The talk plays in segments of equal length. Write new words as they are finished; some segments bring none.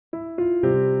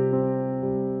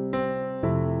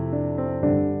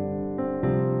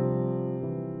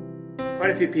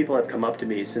Quite a few people have come up to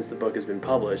me since the book has been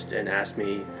published and asked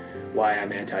me why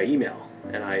I'm anti-email.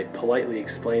 And I politely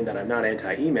explained that I'm not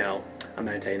anti-email, I'm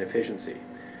anti-inefficiency.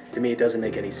 To me, it doesn't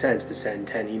make any sense to send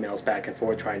 10 emails back and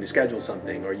forth trying to schedule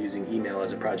something or using email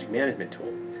as a project management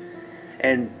tool.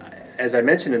 And as I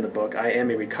mentioned in the book, I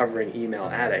am a recovering email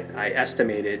addict. I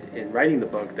estimated in writing the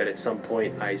book that at some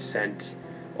point I sent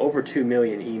over 2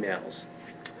 million emails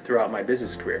throughout my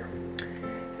business career.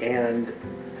 And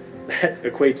that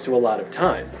equates to a lot of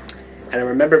time. And I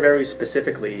remember very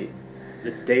specifically the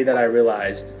day that I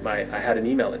realized I had an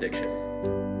email addiction.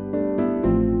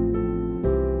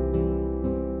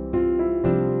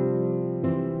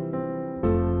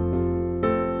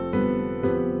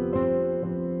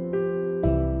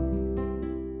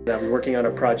 I was working on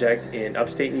a project in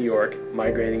upstate New York,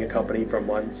 migrating a company from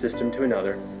one system to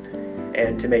another.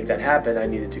 And to make that happen, I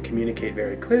needed to communicate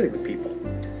very clearly with people.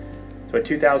 So in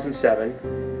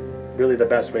 2007, really the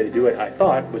best way to do it, I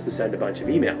thought, was to send a bunch of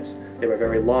emails. They were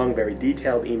very long, very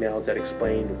detailed emails that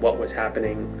explained what was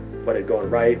happening, what had gone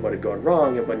right, what had gone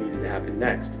wrong, and what needed to happen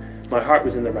next. My heart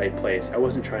was in the right place. I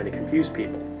wasn't trying to confuse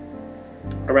people.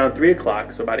 Around 3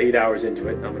 o'clock, so about 8 hours into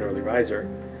it, I'm an early riser,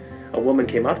 a woman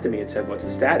came up to me and said, "What's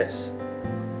the status?"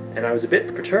 And I was a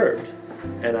bit perturbed,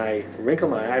 and I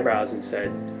wrinkled my eyebrows and said,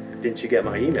 "Didn't you get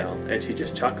my email?" And she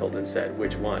just chuckled and said,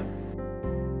 "Which one?"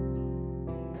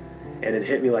 And it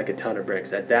hit me like a ton of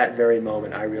bricks. At that very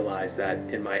moment, I realized that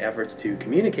in my efforts to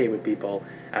communicate with people,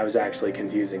 I was actually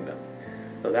confusing them.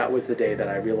 So that was the day that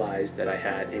I realized that I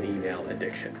had an email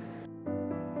addiction.